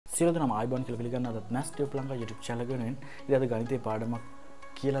සියලු දෙනාම ආයිබෝන් කියලා පිළිගන්න අදත් Mathstubelanka YouTube channel එක වෙනුවෙන් ඉතින් අද ගණිතයේ පාඩමක්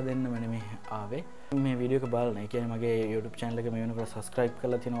කියලා දෙන්න මම මේ ආවේ මේ වීඩියෝ එක බලන්න. ඒ කියන්නේ මගේ YouTube channel එක මේ වෙනකොට subscribe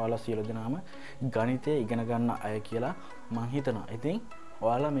කරලා තියෙනවා ඔයාලා සියලු දෙනාම ගණිතය ඉගෙන ගන්න අය කියලා මම හිතනවා. ඉතින්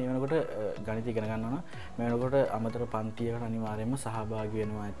ඔයාලා මේ වෙනකොට ගණිතය ඉගෙන ගන්න ඕන. මේ වෙනකොට අමතර පන්තියකට අනිවාර්යයෙන්ම සහභාගී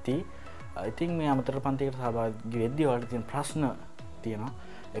වෙනවා ඇති. ඉතින් මේ අමතර පන්තියකට සහභාගී වෙද්දී ඔයාලට තියෙන ප්‍රශ්න තියෙනවා.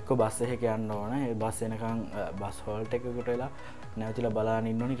 එක්ක බස් එකක යන්න ඕන. ඒ බස් එනකන් බස් හෝල්ට් එකකට වෙලා නැවතිලා බලන්න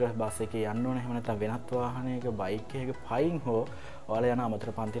ඉන්න ඕනේ. ඊට පස්සේ බස් එකේ යන්න ඕනේ. එහෙම නැත්නම් වෙනත් වාහනයක බයික් එකක පයින් හෝ ඔයාලා යන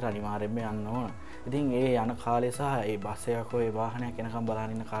අමතර පන්තියට අනිවාර්යයෙන්ම යන්න ඕන. ඉතින් ඒ යන කාලය සහ ඒ බස් එකක හෝ ඒ වාහනයක් එනකන්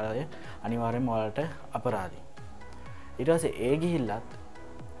බලන්න ඉන්න කාලය අනිවාර්යයෙන්ම ඔයාලට අපරාධයි. ඊට පස්සේ ඒ ගිහිල්ලත්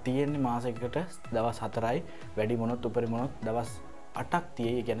තියෙන්නේ මාසයකට දවස් 4යි වැඩි මොනොත් උපරි මොනොත් දවස් 8ක්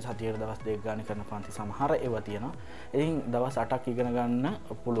තියෙයි. ඒ කියන්නේ සතියේ දවස් 2ක් ගානේ කරන පන්ති සමහර ඒවා තියෙනවා. ඉතින් දවස් 8ක් ඉගෙන ගන්න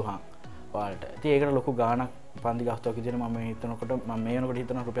පුළුවන් ඔයාලට. ඉතින් ඒකට ලොකු ගාණක් පන්ති ගාස්තුවක් විදිහට මම හිතනකොට මම මේ වෙනකොට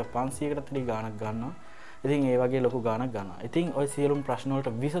හිතනවා රුපියල් 500කටත් වැඩි ගාණක් ගන්නවා. ඉතින් ඒ වගේ ලොකු ගාණක් ගන්නවා. ඉතින් ওই සියලුම ප්‍රශ්න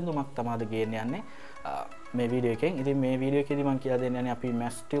වලට විසඳුමක් තමයි ගේන්න යන්නේ මේ වීඩියෝ එකෙන්. ඉතින් මේ වීඩියෝ එකේදී මම කියලා දෙන්න යන්නේ අපි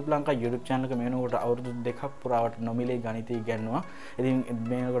Mathstubelanka YouTube channel එක මේ වෙනකොට අවුරුදු 2ක් පුරාවට නොමිලේ ගණිතය ඉගෙනනවා. ඉතින්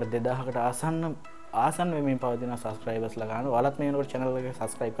මේ වෙනකොට 2000කට ආසන්න මේ පවතින subscribers ලා ගන්න. ඔයාලත් මේ වෙනකොට channel එක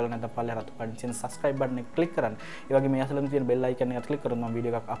subscribe කරලා නැත්නම් පල්ලෙහා රතු පාටින් තියෙන subscribe button එක click කරන්න. ඒ වගේ මේ අසලම තියෙන bell icon එක click කරොත් මම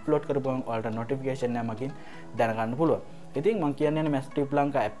වීඩියෝ එකක් upload කරපුවම ඔයාලට notification එක මගින් දැනගන්න පුළුවන්. ඉතින් මම කියන්නේ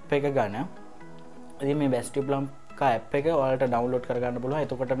Mathstubelanka app එක ගන්න. ඉතින් මේ Mathstubelanka app එක ඔයාලට download කරගන්න පුළුවන්.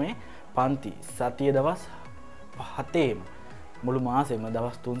 එතකොට මේ පන්ති සතිය දවස් 7ේම මුළු මාසෙම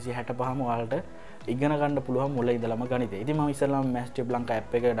දවස් 365ම ඔයාලට ඉගෙන ගන්න පුළුවන් මුල ඉඳලම ගණිතය. ඉතින් මම ඉස්සෙල්ලාම Mathstubelanka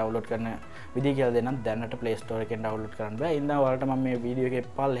app එක download කරන විදිය කියලා දෙන්නම්. දැනට Play Store එකෙන් download කරන්න බෑ. ඉතින් ඔයාලට මම මේ වීඩියෝ එකේ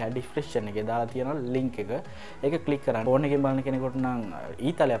පල්ලෙහා description එකේ දාලා තියෙනවා link එක. ඒක click කරන්න. ෆෝන් එකෙන් බලන කෙනෙකුට නම්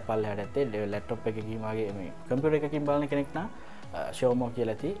ඊතලයක් පල්ලෙහාට ඇත්තේ laptop එකකින් වගේ මේ computer එකකින් බලන කෙනෙක් නම් show more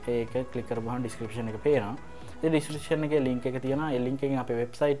කියලා ඇති. ඒක click කරපුවහම description එක පේනවා. ඒ description එකේ link එක තියෙනවා. ඒ link එකෙන් අපේ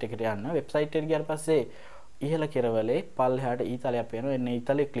website එකට යන්න. website එකට ගියාට පස්සේ ඉහළ කෙරවලේ පල්ලෙහාට ඊතලයක් පේනවා. එන්න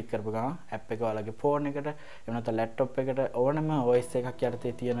ඊතලේ ක්ලික් කරපු ගමන් ඇප් එක ඔයාලගේ ෆෝන් එකට එහෙම නැත්නම් ලැප්ටොප් එකට ඕනම OS එකක්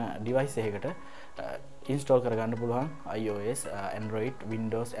යටතේ තියෙන ඩිවයිස් එකකට ඉන්ස්ටෝල් කරගන්න පුළුවන්. iOS, Android,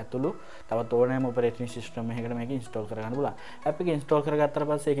 Windows ඇතුළු තවත් ඕනෑම ඔපරේටින් සිස්ටම් එකකට මේක ඉන්ස්ටෝල් කරගන්න පුළුවන්. ඇප් එක ඉන්ස්ටෝල් කරගත්තට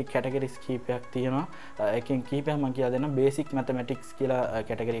පස්සේ ඒකේ කැටගරිස් කීපයක් තියෙනවා. ඒකෙන් කීපයක් මම කියලා දෙන්නම්. බේසික් මැතමැටික්ස් කියලා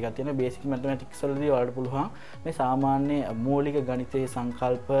කැටගරි එකක් තියෙනවා. බේසික් මැතමැටික්ස් වලදී ඔයාලට පුළුවන් මේ සාමාන්‍ය මූලික ගණිතයේ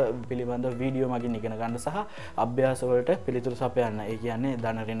සංකල්ප පිළිබඳව වීඩියෝ මගින් ඉගෙන ගන්න සහ අභ්‍යාස වලට පිළිතුරු සපයන්න. ඒ කියන්නේ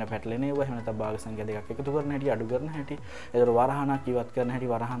ධන ඍණ පැටලෙන ඒවා එහෙම නැත්නම් භාග සංඛ්‍යා දෙකක් එකතු කරන හැටි, අඩු කරන හැටි, ඒතර වරහණක් ඉවත් කරන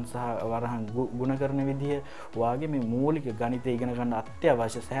හැටි, වරහන් සහ වරහන් ගුණ කරන විදිය වාගේ මේ මූලික ගණිතය ඉගෙන ගන්න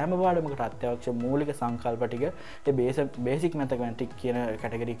අත්‍යවශ්‍ය සෑම පාඩමකට අත්‍යවශ්‍ය මූලික සංකල්ප ටික ඒ බේසික් මැතමැටික්ස් කියන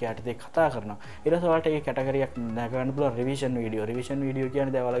කැටගරි එක යටතේ කතා කරනවා. ඊට පස්සේ ඔයාලට මේ කැටගරියක් දැක ගන්න පුළුවන් රිවිෂන් වීඩියෝ. රිවිෂන් වීඩියෝ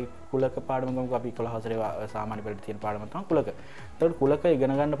කියන්නේ දැන් ඔයාලගේ කුලක පාඩම ගමුකෝ. අපි 11 වසරේ සාමාන්‍ය පෙළට තියෙන පාඩම තමයි කුලක. ඒතකොට කුලක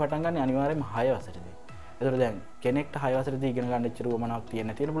ඉගෙන ගන්න පටන් ගන්න අනිවාර්යයෙන්ම 6 වසරේදී. ඒතර දැන් කෙනෙක්ට 6 වසරේදී ඉගෙන ගන්න ඉච්ච රුවමනාවක් තියෙන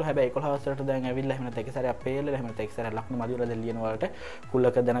පුළුවන්. හැබැයි 11 වසරට දැන් ඇවිල්ලා එහෙම නැත්නම් එක සැරයක් පෙළලා එහෙම නැත්නම් එක සැරයක් ලකුණු මදි වල දැන් ලියන වලට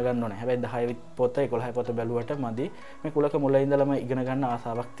කුලක දැනගන්න ඕනේ. හැබැයි 10 පොත 11 පොත බැලුවට මදි. මේ කුලක මුල ඉඳලම ඉගෙන ගන්න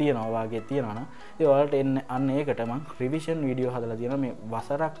ආසාවක් තියෙනවා වාගේ තියෙනවා නම් ඒ ඔයාලට එන්නේ අන්න ඒකට මම රිවිෂන් වීඩියෝ හදලා තියෙනවා. මේ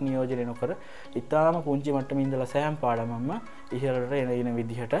වසරක් නියෝජනය නොකර ඉතාලම පුංචි මට්ටමේ ඉඳලා සෑම පාඩමක්ම ඉහළට එන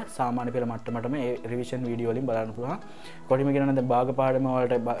විදිහට සාමාන්‍ය පෙළ මට්ටමටම ඒ රිවිෂන් වීඩියෝ වලින් බලන්න පුළුවන්. කොටිම කියනවා දැන් භාග පාඩම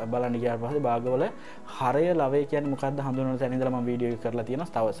වලට බලන්න ගියාට පස්සේ භාගවල හරය ලවය කියන්නේ මොකක්ද හඳුනන තැන ඉඳලා මම වීඩියෝ එක කරලා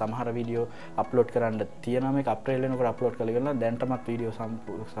තියෙනවා. තව සමහර වීඩියෝ අප්ලෝඩ් කරන්න තියෙනවා. මේක අප්‍රේල් වෙනකොට අප්ලෝඩ් කරලා ඉවරලා දැන්ටමත් වීඩියෝ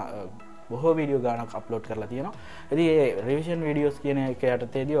බොහෝ වීඩියෝ ගානක් අප්ලෝඩ් කරලා තියෙනවා. ඉතින් මේ රිවිෂන් වීඩියෝස් කියන එක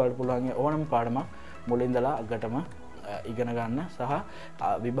යටතේදී ඔයාලට පුළුවන් ඕනම පාඩමක් මුලින්දලා අගටම ඉගෙන ගන්න සහ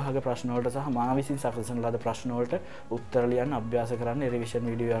විභාග ප්‍රශ්න වලට සහ මා විසින් සකසන ලද ප්‍රශ්න වලට උත්තර ලියන්න අභ්‍යාස කරන්න රිවිෂන්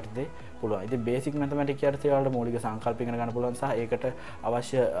වීඩියෝ යටතේ පුළුවන්. ඉතින් බේසික් මැතමැටික්ස් යටතේ ඔයාලට මූලික සංකල්ප ඉගෙන ගන්න පුළුවන් සහ ඒකට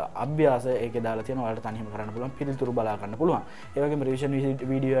අවශ්‍ය අභ්‍යාස ඒකේ දාලා තියෙනවා. ඔයාලට තනියම කරන්න පුළුවන්. පිළිතුරු බලා ගන්න පුළුවන්. ඒ වගේම රිවිෂන්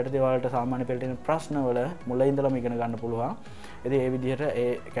වීඩියෝ යටතේ ඔයාලට සාමාන්‍ය පෙළට එන ප්‍රශ්න වල මුල ඉඳලම ඉගෙන ගන්න පුළුවන්. ඉතින් ඒ විදිහට ඒ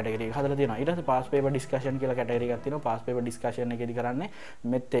කැටගරි එක හදලා තියෙනවා. ඊට පස්සේ පාස් පේපර් ඩිස්කෂන් කියලා කැටගරි එකක් තියෙනවා. පාස් පේපර් ඩිස්කෂන් එකේදී කරන්නේ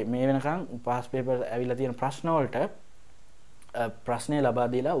මේ වෙනකන් පාස් පේපර් ඇවිල්ලා තියෙන ප්‍රශ්න වලට ප්‍රශ්නේ ලබා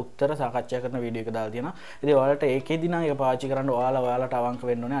දීලා උත්තර සාකච්ඡා කරන වීඩියෝ එක දාලා තියෙනවා. ඉතින් ඔයාලට ඒකෙදි නම් ඒක පාවිච්චි කරන්න ඔයාලට අවංක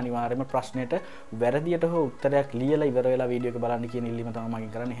වෙන්න ඕනේ. අනිවාර්යයෙන්ම ප්‍රශ්නෙට වැරදියට හෝ උත්තරයක් ලියලා ඉවර වෙලා වීඩියෝ එක බලන්න කියන ඉල්ලීම තමයි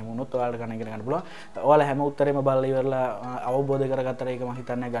මගෙන් කරන්නේ. එහෙම වුණොත් ඔයාලට ගණන් ඉගෙන ගන්න පුළුවන්. ඔයාලා හැම උත්තරෙම බලලා ඉවරලා අවබෝධ කරගත්තට ඒක මම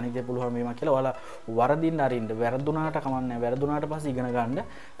හිතන්නේ ගණිතය පුළුවන් වීමක් කියලා. ඔයාලා වරදින්න අරින්න වැරදුනාට කමන්නේ. වැරදුනාට පස්සේ ඉගෙන ගන්න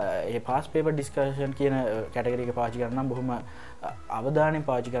මේ පාස් පේපර් ඩිස්කෂන් කියන කැටගරි එක පාවිච්චි කරන්න නම් බොහොම අවධානයෙන්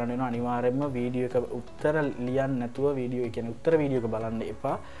පාවිච්චි කරන්න වෙනවා. අනිවාර්යයෙන්ම වීඩියෝ එක උත්තර ලියන්න නැතුව වීඩියෝ එක කියන්නේ උත්තර වීඩියෝ එක බලන්න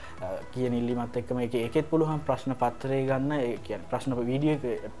එපා කියන ඉල්ලීමත් එක්කම ඒකෙත් පුළුවන් ප්‍රශ්න පත්‍රය ගන්න. ඒ කියන්නේ ප්‍රශ්න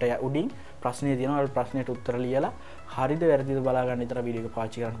වීඩියෝ එකට උඩින් ප්‍රශ්නේ තියෙනවා. ඒ ප්‍රශ්නෙට උත්තර ලියලා හරිද වැරදිද බලා ගන්න විතර වීඩියෝ එක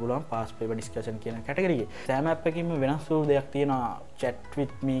පාවිච්චි කරන්න පුළුවන්. පාස් පේපර් ඩිස්කෂන් කියන කැටගරි එකේ. සෑම ඇප් එකකින්ම වෙනස් වූ දෙයක් තියෙනවා. chat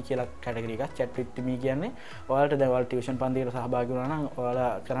with me කියලා කැටගරි එකක්. chat with me කියන්නේ ඔයාලට දැන් ඔයාලා ටියුෂන් පන්තියකට සහභාගී වුණා නම්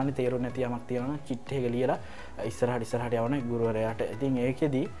ඔයාලා කරන්නේ තේරුම් නැති යමක් තියෙනවා නම් චිට් එක ලියලා ඉස්සරහට යවන ගුරුවරයාට. ඉතින්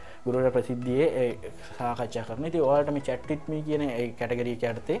ඒකෙදි ගුරුවරයා ප්‍රසිද්ධියේ සාකච්ඡා කරනවා. ඉතින් ඔයාලට මේ chat with me කියන ඒ කැටගරි එක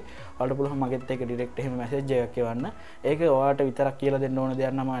යටතේ ඔයාලට පුළුවන් මගෙත් එක්ක ඩිරෙක්ට් එහෙම මැසේජ් එකක් එවන්න. ඒක ඔයාලට විතරක් කියලා දෙන්න ඕන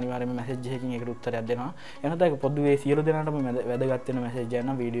දෙයක් නම් අනිවාර්යයෙන්ම මැසේජ් එකකින් ඒකට උත්තරයක් දෙනවා. එහෙනම් ඒක පොදුවේ සියලු දෙනාටම වැදගත් වෙන මැසේජ් එකක්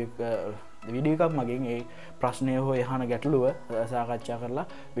නම් වීඩියෝ එකක් මගෙන් ඒ ප්‍රශ්නය හෝ යහන ගැටලුව සාකච්ඡා කරලා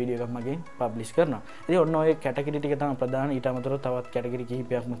වීඩියෝ එකක් මගෙන් පබ්ලිෂ් කරනවා. ඉතින් ඔන්න ඔය කැටගරි ටික තමයි ප්‍රධාන. ඊට අමතරව තවත් කැටගරි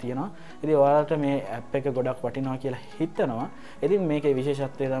කිහිපයක්ම තියෙනවා. ඉතින් ඔයාලට මේ ඇප් එක ගොඩක් වටිනවා කියලා හිතනවා. ඉතින් මේකේ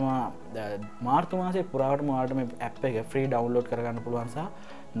විශේෂත්වය තමයි මාර්තු මාසයේ පුරාවටම ඔයාලට මේ ඇප් එක ෆ්‍රී ඩවුන්ලෝඩ් කරගන්න පුළුවන් සහ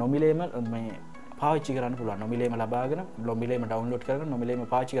නොමිලේම මේ පාවිච්චි කරන්න පුළුවන්. නොමිලේම ලබාගෙන නොමිලේම ඩවුන්ලෝඩ් කරගෙන නොමිලේම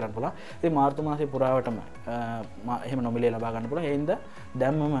පාවිච්චි කරන්න පුළුවන්. ඉතින් මාර්තු මාසයේ පුරාවටම එහෙම නොමිලේ ලබා ගන්න පුළුවන්. ඒ හින්දා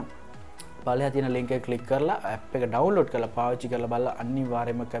දැම්මම පල්ලෙහා තියෙන ලින්ක් එක ක්ලික් කරලා ඇප් එක ඩවුන්ලෝඩ් කරලා පාවිච්චි කරලා බලලා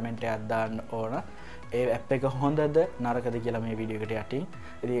අනිවාර්යයෙන්ම කමෙන්ට් එකක් දාන්න ඕන. ඒ ඇප් එක හොඳද නරකද කියලා මේ වීඩියෝ එකට යටින්.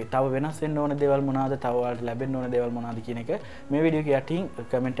 ඉතින් තව වෙනස් වෙන්න ඕන දේවල් මොනවාද, තව ඔයාලට ලැබෙන්න ඕන දේවල් මොනවාද කියන එක මේ වීඩියෝ එක යටින්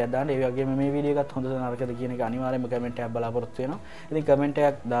කමෙන්ට් එකක් දාන්න. ඒ වගේම මේ වීඩියෝ එකත් හොඳද නරකද කියන එක අනිවාර්යයෙන්ම කමෙන්ට් එකක් බලාපොරොත්තු වෙනවා. ඉතින් කමෙන්ට්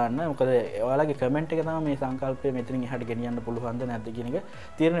එකක් දාන්න. මොකද ඔයාලගේ කමෙන්ට් එක තමයි මේ සංකල්පය මෙතනින් එහාට ගෙනියන්න පුළුවන්ද නැද්ද කියන එක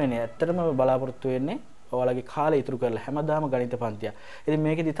තීරණය වෙන්නේ. ඇත්තටම බලාපොරොත්තු වෙන්නේ ඔයාලගේ කාලය ඉතුරු කරලා හැමදාම ගණිත පන්තියක්. ඉතින්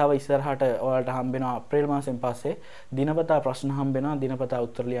මේකෙදි තව ඉස්සරහට ඔයාලට හම්බෙනවා අප්‍රේල් මාසෙන් පස්සේ දිනපතා ප්‍රශ්න හම්බෙනවා, දිනපතා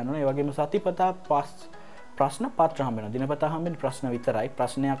උත්තර ලියන්න ඕනේ. ඒ වගේම සතිපතා ප්‍රශ්න පත්‍ර හම්බෙනවා. දිනපතා හම්බෙන්නේ ප්‍රශ්න විතරයි.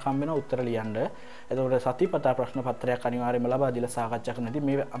 ප්‍රශ්නයක් හම්බෙනවා උත්තර ලියන්න. එතකොට සතිපතා ප්‍රශ්න පත්‍රයක් අනිවාර්යයෙන්ම ලබා දීලා සාකච්ඡා කරන්න. ඉතින්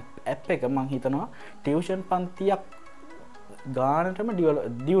මේ ඇප් එක මම හිතනවා ටියුෂන් පන්තියක් ගානටම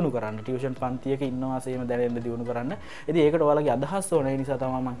දියුණු කරන්න. ටියුෂන් පන්තියක ඉන්නවා සේම දැනෙන්න දියුණු කරන්න. ඉතින් ඒකට ඔයාලගේ අදහස් ඕන. ඒ නිසා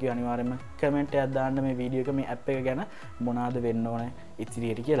තමයි මම කිව්වේ අනිවාර්යයෙන්ම කමෙන්ට් එකක් දාන්න මේ වීඩියෝ එක මේ ඇප් එක ගැන මොනවාද වෙන්න ඕනේ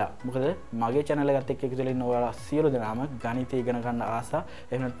ඉතිරියට කියලා. මොකද මගේ channel එකත් එක්ක එකතු වෙලා ඉන්න ඔයාලා සියලු දෙනාම ගණිතය ඉගෙන ගන්න ආසා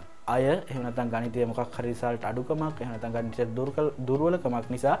එහෙම නැත්නම් ගණිතයේ මොකක් හරි රිසල්ට් අඩුකමක් එහෙම නැත්නම් ගණිතයේ දුර්වලකමක්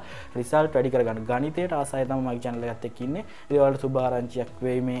නිසා රිසල්ට් වැඩි කරගන්න ගණිතයට ආසයි තමයි මගේ channel එකත් එක්ක ඉන්නේ. ඉතින් ඔයාලට සුබ ආරංචියක්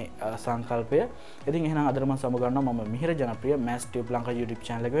වෙයි මේ සංකල්පය. ඉතින් එහෙනම් අදට මම සමු ගන්නවා මම මිහිර ජනප්‍රිය Mathstubelanka YouTube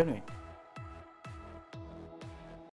channel එක වෙනුවෙන්.